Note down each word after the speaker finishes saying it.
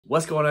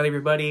What's going on,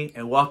 everybody,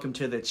 and welcome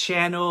to the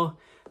channel.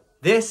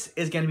 This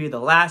is going to be the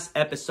last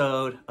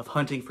episode of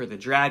Hunting for the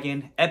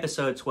Dragon,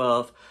 episode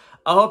 12.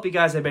 I hope you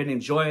guys have been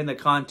enjoying the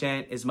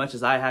content as much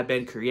as I have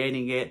been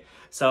creating it.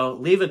 So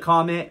leave a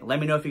comment. Let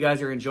me know if you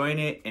guys are enjoying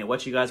it and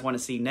what you guys want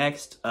to see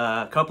next.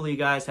 A couple of you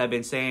guys have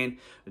been saying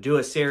do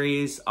a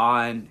series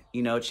on,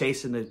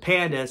 chasing the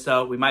panda.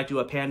 So we might do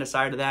a panda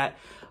side of that.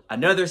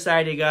 Another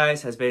side of you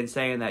guys has been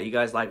saying that you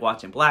guys like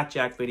watching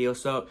blackjack videos.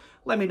 So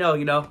let me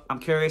know, I'm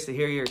curious to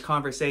hear your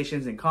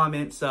conversations and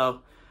comments.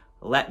 So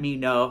let me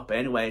know. But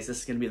anyways, this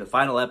is going to be the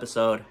final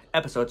episode,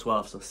 episode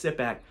 12. So sit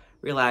back,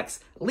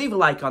 relax, leave a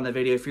like on the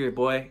video if you're your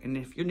boy. And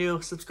if you're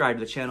new, subscribe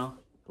to the channel.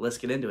 Let's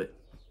get into it.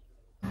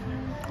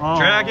 Oh,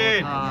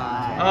 Dragon!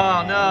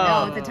 Oh,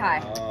 no. No, it's a tie.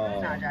 It's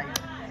not a dragon.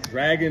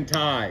 Dragon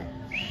tie.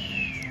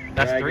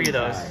 That's Dragon 3 of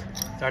those. tie.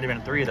 It's already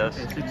been 3 of those.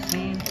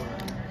 16.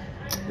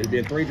 There's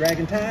been 3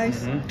 dragon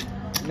ties?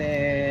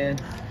 Man,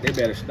 they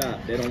better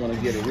stop. They don't want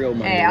to get a real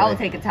money. Hey, I'll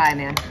take a tie,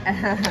 man.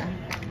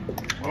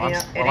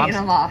 It ain't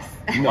a loss.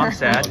 No, I'm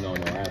sad. No,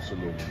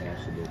 absolutely.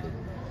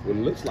 Well,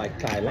 it looks like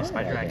Thailand. That's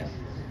my dragon.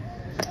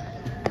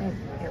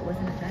 It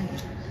wasn't a dragon.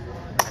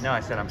 I know, I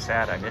said I'm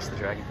sad. I missed the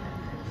dragon.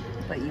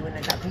 But you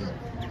wouldn't have got paid.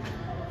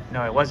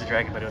 No, it was a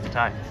dragon, but it was a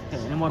tie.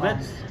 Okay, any more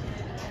bets?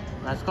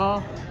 Last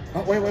call.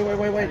 Oh, wait.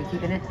 Are we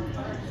keeping it?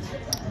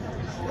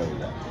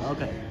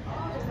 Okay.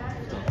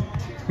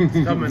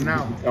 It's coming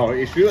now. Oh,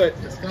 it should.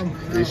 It's coming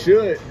now. It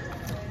should.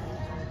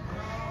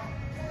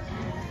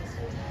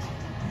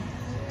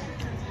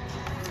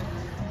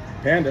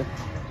 Panda.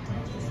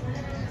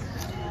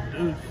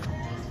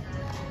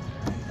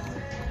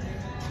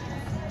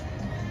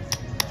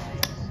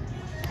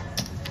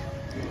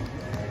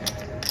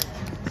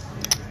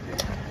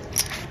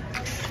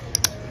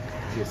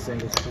 Get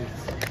singles, please.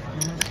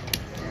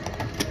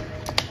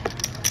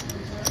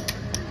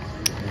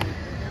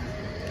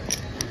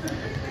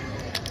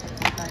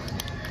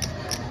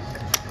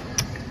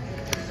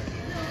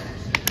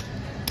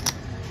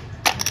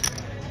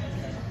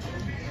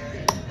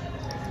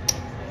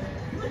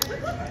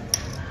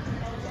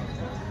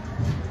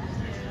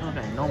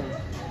 Okay, no.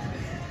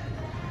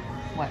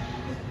 What?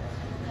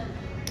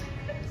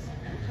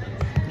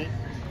 Me?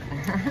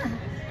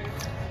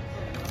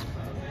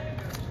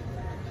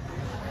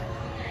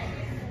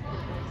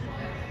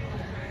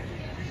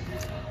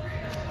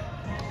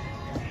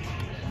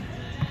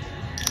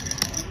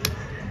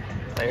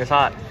 Player's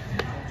hot.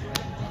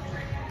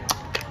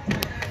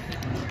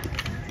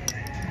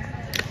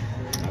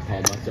 I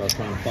call myself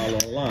trying to follow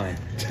a line.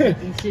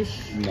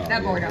 No,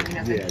 That board don't mean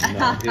nothing.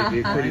 Yeah, no.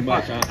 It pretty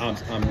much, I'm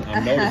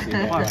noticing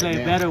that I right play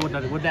now. better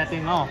with that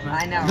thing off, man.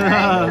 I know,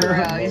 right? For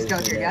real. You just go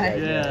with your gut.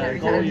 Yeah, Every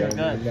go with time. your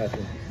gut.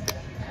 Nothing.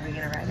 Are we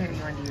gonna ride it or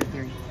you want to do your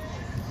theory?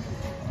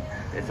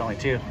 It's only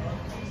 2.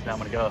 So now I'm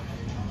going to go.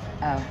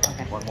 Oh,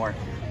 okay. 1 more.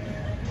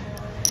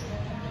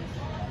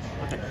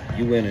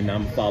 You win and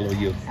I'm follow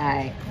you.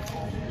 Alright.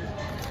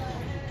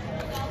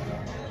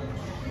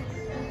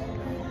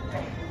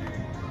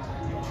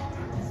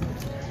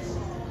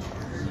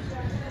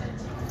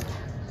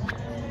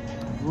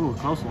 Ooh,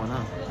 close one,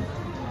 huh?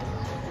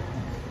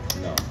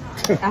 No.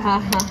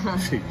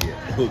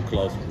 Yeah, ooh,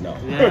 close one. No.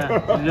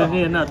 Yeah, you just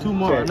need two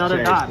more, another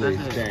change, dot. please.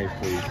 That's it. Change,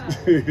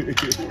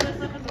 please.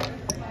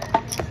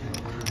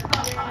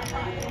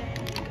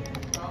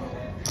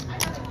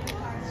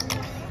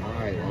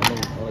 Alright, I'm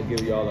gonna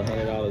give y'all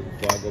 $100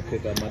 before I go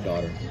pick up my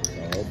daughter.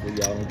 So hopefully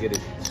y'all don't get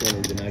it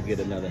sooner than I get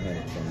another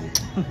 100 from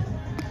you.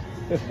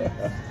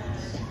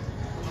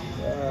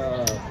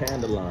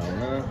 Panda line,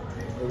 huh?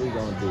 What we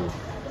gonna do?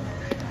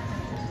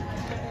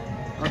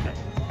 Okay.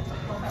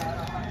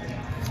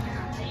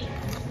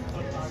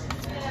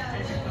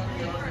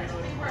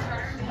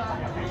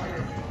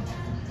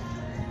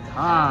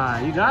 Ah,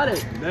 you got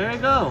it. There you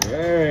go.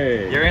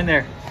 Hey! You're in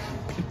there.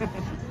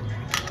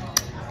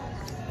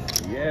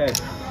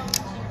 Yes.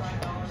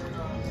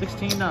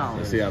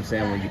 $16. See what I'm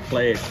saying? When you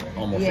play it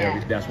almost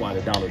Yeah. that's why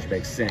the dollars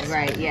make sense.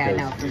 Right, yeah,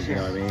 Because, no, for you sure.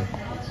 know what I mean?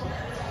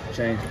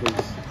 Change,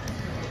 please.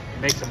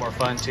 Makes it more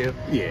fun, too.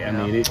 Yeah, I You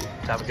know, mean, just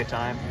have a good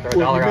time. Throw a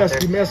dollar out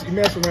there. you mess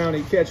around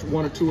and catch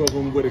 1 or 2 of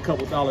them with a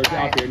couple dollars out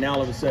Right. there. Now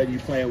all of a sudden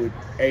you're playing with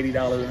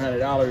 $80,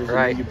 $100,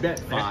 Right. and then you bet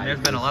 5. There's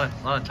been a lot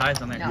of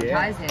ties on there. No, Yeah.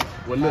 ties hit.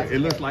 Well, look, Ties it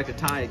looks hit. like a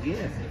tie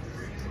again.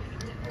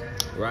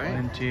 Right?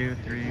 1, 2,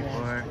 3,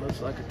 4.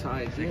 Looks like a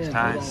tie again. 6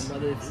 Hold on, ties.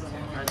 brother.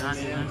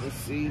 Let's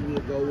see. We'll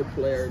go with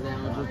player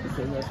now just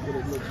because that's what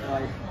it looks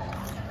like.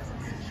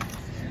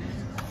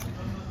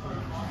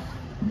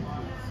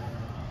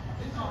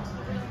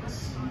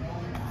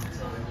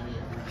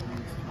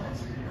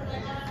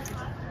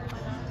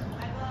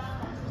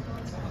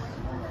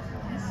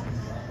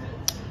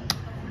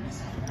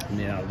 And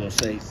then I was gonna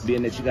say,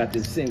 being that you got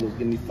them singles,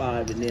 give me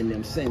 5 and then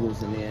them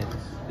singles, and then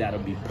that'll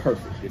be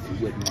perfect if you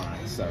wouldn't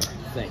mind, sir.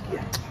 Thank you.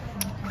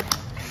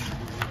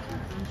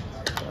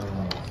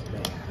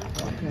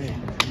 Okay.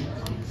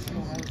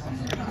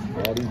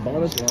 All these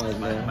bonus lines,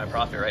 man. My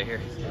profit right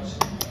here.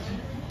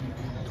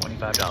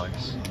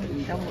 $25.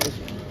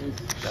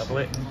 Double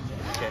it.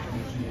 Okay.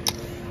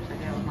 I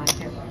know mine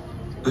too.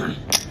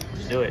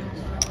 do it.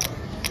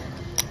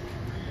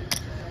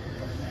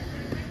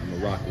 I'm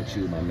gonna rock with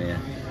you, my man.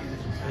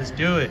 Let's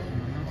do it.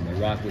 I'm gonna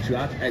rock with you.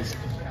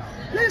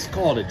 Let's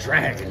call it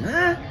dragon,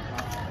 huh?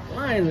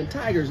 Lions and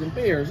tigers and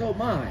bears, oh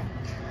my.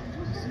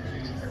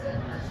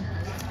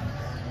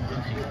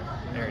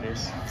 There it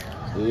is.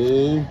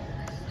 Ooh.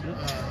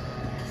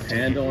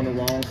 Panda on the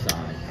wrong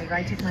side. Are you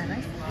ready to take my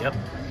advice? Yep.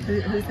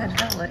 Who said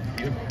double it?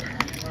 You.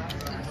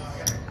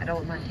 I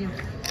doubled mine too.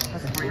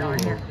 That's a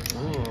 $40 here.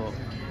 Ooh.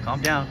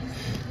 Calm down.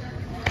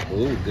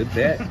 Ooh, good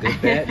bet,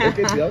 good bet. Look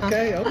at you.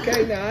 Okay,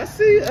 okay. Now I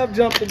see. I've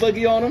jumped the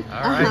boogie on him.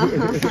 All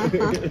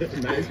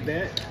right. Nice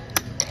bet.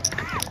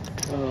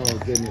 Oh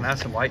goodness. Have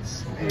some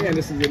whites. And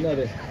this is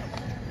another.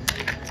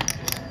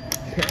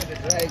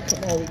 Right,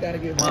 come on, we gotta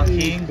get Come on, money.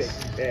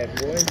 kings. Bad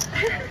boy.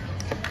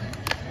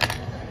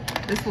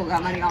 This fool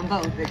got money on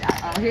both. They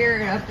got out here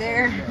and up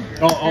there.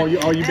 Oh, you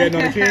betting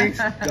on the kings?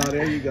 Oh,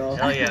 there you go.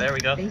 Hell yeah, there we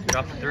go.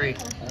 Drop the 3.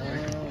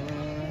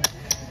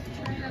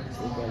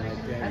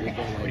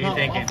 What are you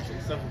thinking?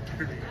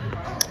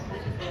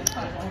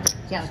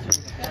 Yeah.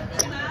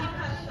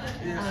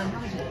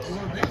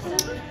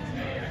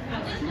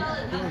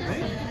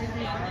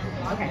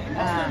 Okay.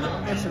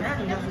 That's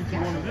what you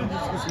want to do.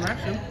 Let's get some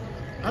action.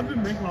 I've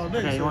been making all day.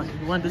 Okay, so.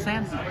 you want this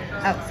hand? Oh,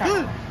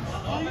 sorry.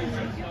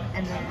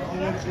 And then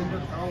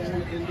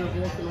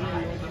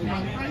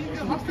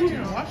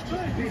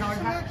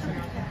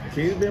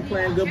King's been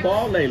playing good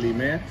ball lately,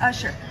 man.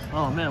 sure.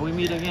 Oh man, we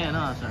meet again,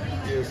 huh, sir?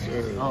 Yes,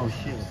 sir. Oh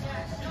shit.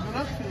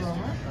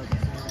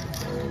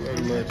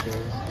 Very much,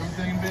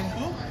 everything been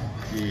cool?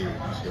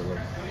 Yeah,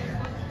 chilling.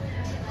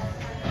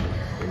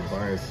 Been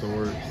buying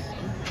swords.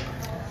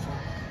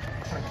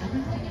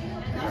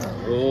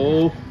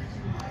 Oh.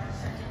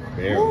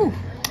 Barely. Ooh.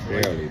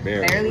 Barely.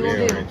 Barely will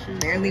do. wrenches.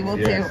 Barely will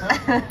Yes.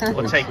 do.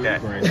 We'll take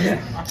that.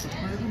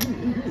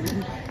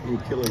 You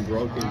killing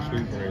broken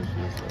tree branches.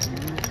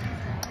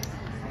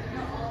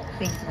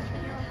 Thanks.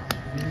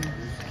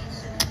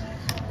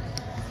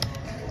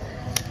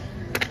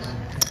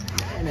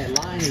 And that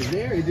line is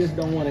there. He just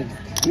don't want to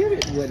give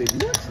it what it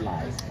looks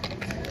like.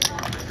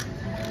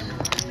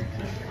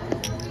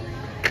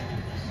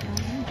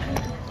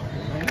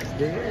 It's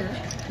there.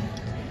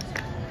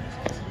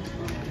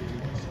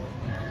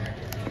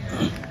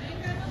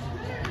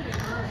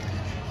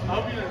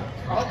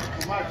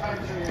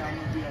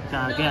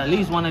 Gotta get at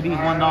least one of these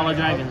 $1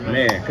 dragons, man.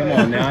 Man, come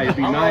on now. It'd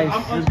be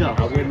nice. Let's go.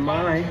 I wouldn't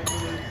mind.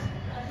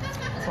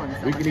 This one's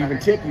so We much could even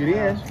better. tip you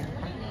then.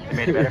 You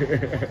made it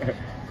better.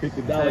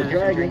 $50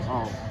 dragon.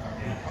 Oh.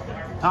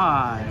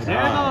 Tie.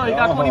 There you go. You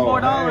got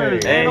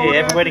 $24. Hey,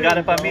 everybody got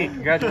it by me.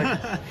 Congratulations.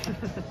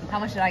 How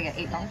much did I get?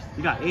 $8?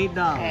 You got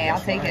 $8. Hey, I'll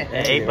take it.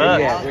 Hey, $8.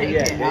 I'll take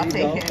it. There I'll you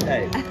take go. it.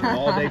 Hey,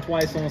 all day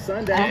twice on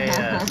Sunday.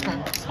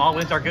 Hey, small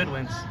wins are good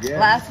wins. Yeah.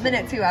 Last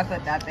minute too, I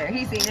put that there.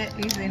 He's seen it.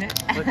 He's seen it.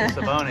 Look, it's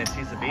a bonus.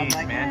 He's a I'm beast,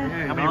 like, man.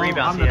 There you How many go.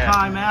 rebounds I'm do the you have?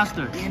 tie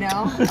master. You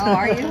know? Oh,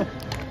 are you?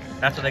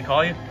 That's what they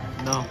call you?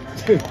 No.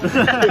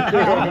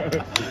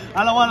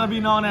 I don't want to be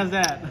known as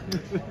that.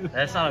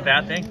 That's not a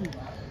bad thing.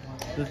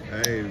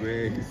 Hey,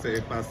 man, he said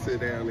if I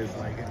sit down, it's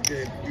like a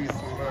good piece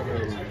of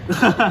money.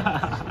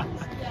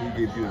 He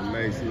gives you a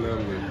nice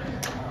number.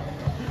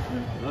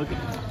 Okay.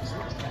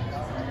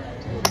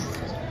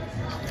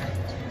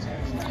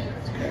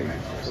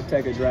 We'll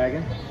take a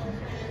dragon.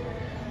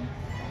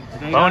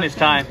 Okay, Bonus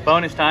guys. time.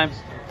 Bonus time.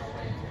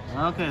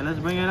 Okay, let's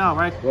bring it out,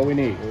 right? What we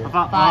need?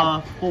 About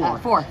 5. 4.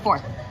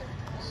 4.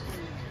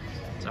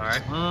 It's all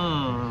right.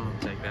 Oh.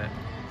 Take that.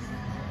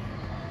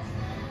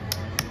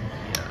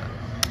 Yeah.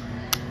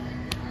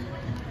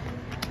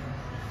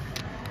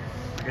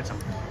 I get some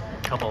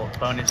couple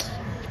bonus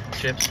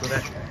chips for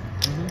that.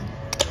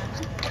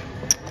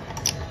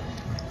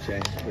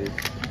 Change, please.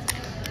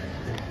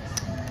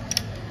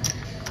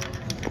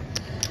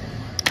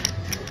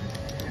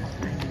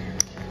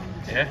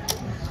 Yeah.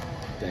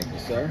 Thank you,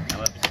 sir.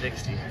 I'm up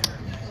 60.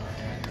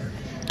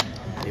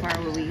 How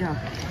far will we go?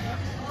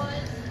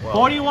 Well,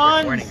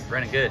 41. We're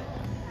running good.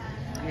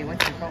 I mean,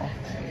 what's your goal?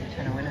 You're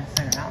trying to win a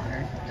certain amount,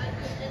 right?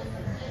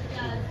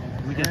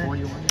 We get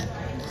 41.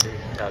 See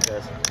how it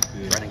goes.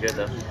 Running good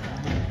though.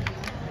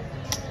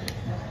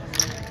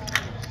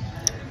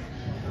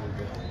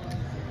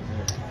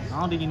 I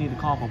don't think you need to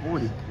call for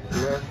 40.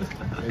 Yeah.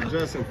 And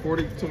Justin,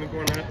 40, 20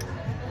 going out.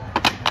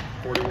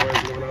 41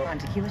 going On out.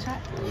 tequila shot?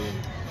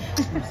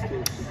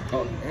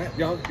 Oh,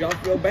 y'all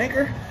feel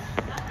banker?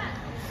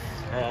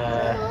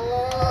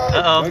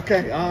 Uh-oh.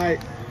 Okay, all right.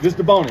 Just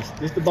the bonus.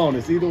 Just the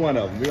bonus. Either one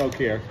of them. We don't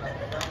care.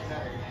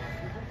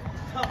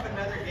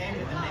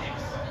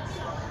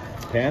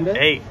 Panda?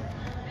 8.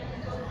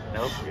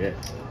 Nope. Shit.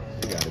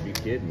 You gotta be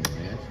kidding me,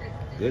 man.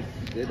 Good.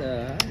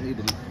 I need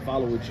to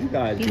follow what you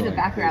guys He's doing. a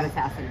Baccarat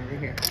assassin over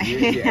here.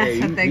 Yeah, That's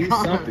what they he's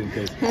call something.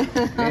 him.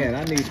 Cause man,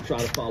 I need to try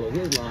to follow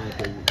his line.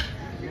 Cause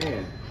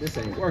man, this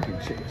ain't working.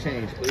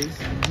 Change, please.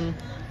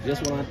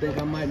 Just when I think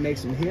I might make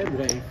some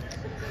headway,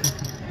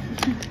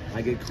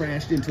 I get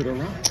crashed into the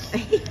rocks.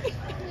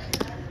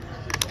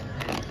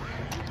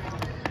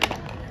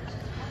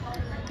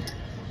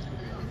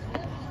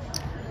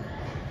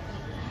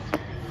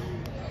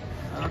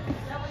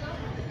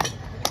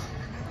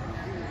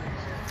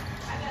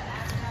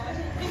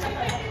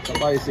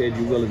 Somebody said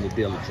you're willing to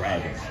deal a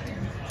dragon.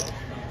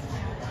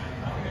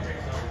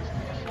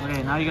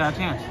 Okay, now you got a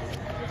chance.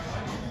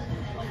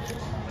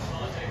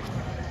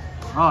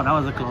 Oh, that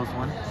was a close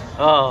one.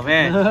 Oh,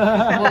 man.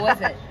 What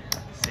was it?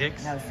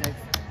 6. That was 6.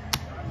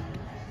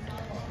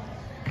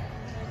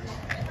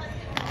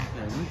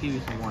 Okay, let me give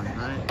you some ones,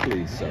 right?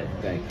 Please, sir.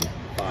 Thank you.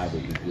 5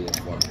 would be good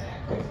for me.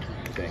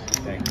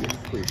 Thank you.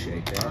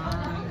 Appreciate that.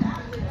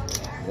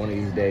 One of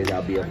these days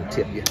I'll be able to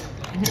tip you.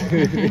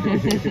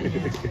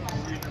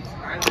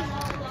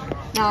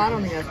 No, I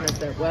don't think that's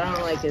messed up. What I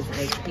don't like is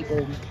like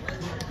people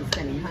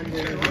spending hundreds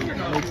and making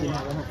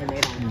and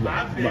they don't.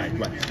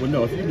 Right. Well,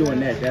 no, if you're doing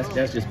that,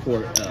 that's just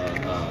poor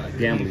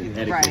gambling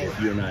etiquette. Right.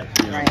 If you're not,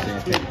 you know what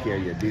I'm saying, taking care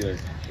of your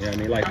dealers. You know what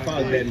I mean? Like if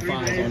I was betting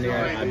 5s on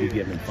there, I'd be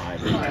giving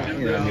 5. You know what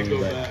I mean?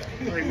 But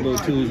little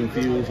 2s and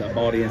fews, I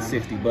bought in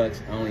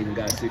 $60. I don't even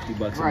got $60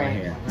 in my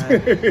hand.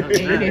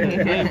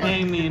 They ain't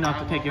paying me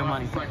enough to take your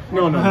money.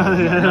 No,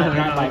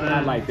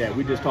 not like that.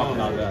 We're just talking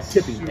about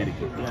tipping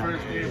etiquette.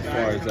 As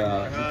far as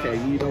okay,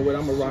 you know what?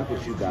 I'm gonna rock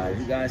with you guys.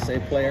 You guys say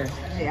player,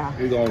 Yeah.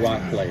 we're gonna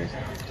rock player.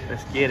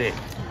 Let's get it.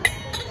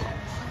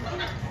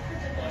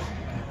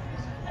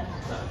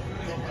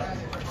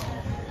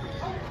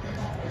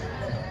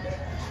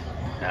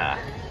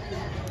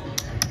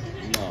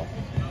 No.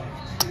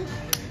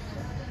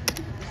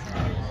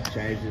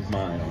 Changed his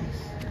mind on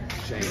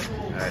us. Change.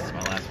 All right, it's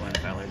my last one.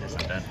 If I learn this,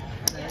 I'm done.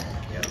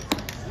 Yep.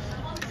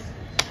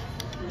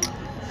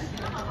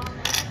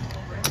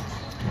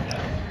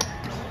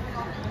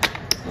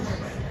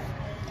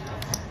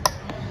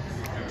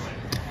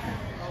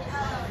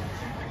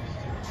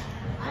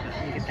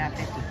 Get that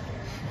 50.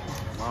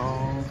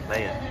 Oh,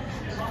 play it.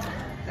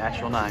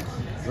 Natural 9.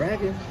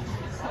 Dragon.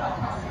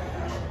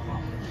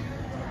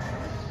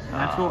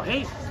 Natural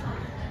 8.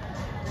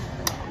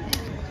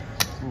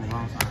 Ooh,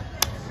 wrong side.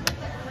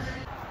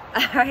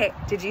 All right.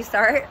 Did you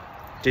start?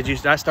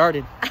 I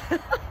started.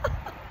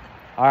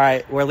 All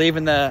right, we're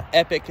leaving the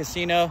Epoch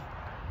Casino.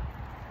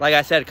 Like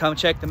I said, come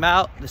check them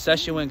out. The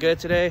session went good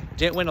today.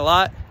 Didn't win a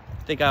lot.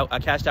 I think I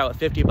cashed out with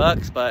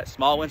 $50, but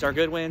small wins are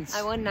good wins.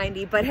 I won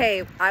 90, but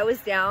hey, I was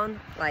down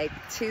like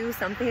 2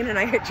 something and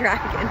I hit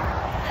dragon.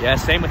 Yeah,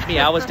 same with me.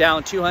 I was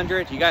down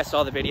 200. You guys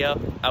saw the video.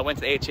 I went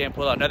to the HM,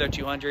 pulled out another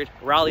 200,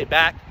 rallied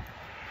back.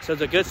 So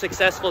it's a good,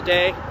 successful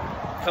day.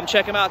 Come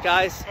check them out,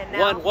 guys.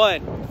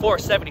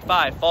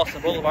 11475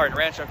 Folsom Boulevard in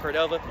Rancho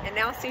Cordova. And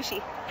now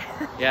sushi.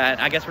 Yeah, and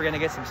I guess we're gonna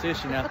get some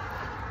sushi now.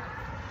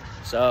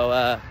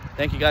 So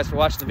thank you guys for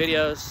watching the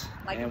videos.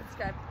 Like and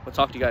subscribe. We'll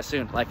talk to you guys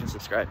soon. Like and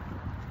subscribe.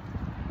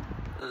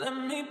 Let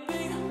me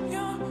be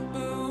your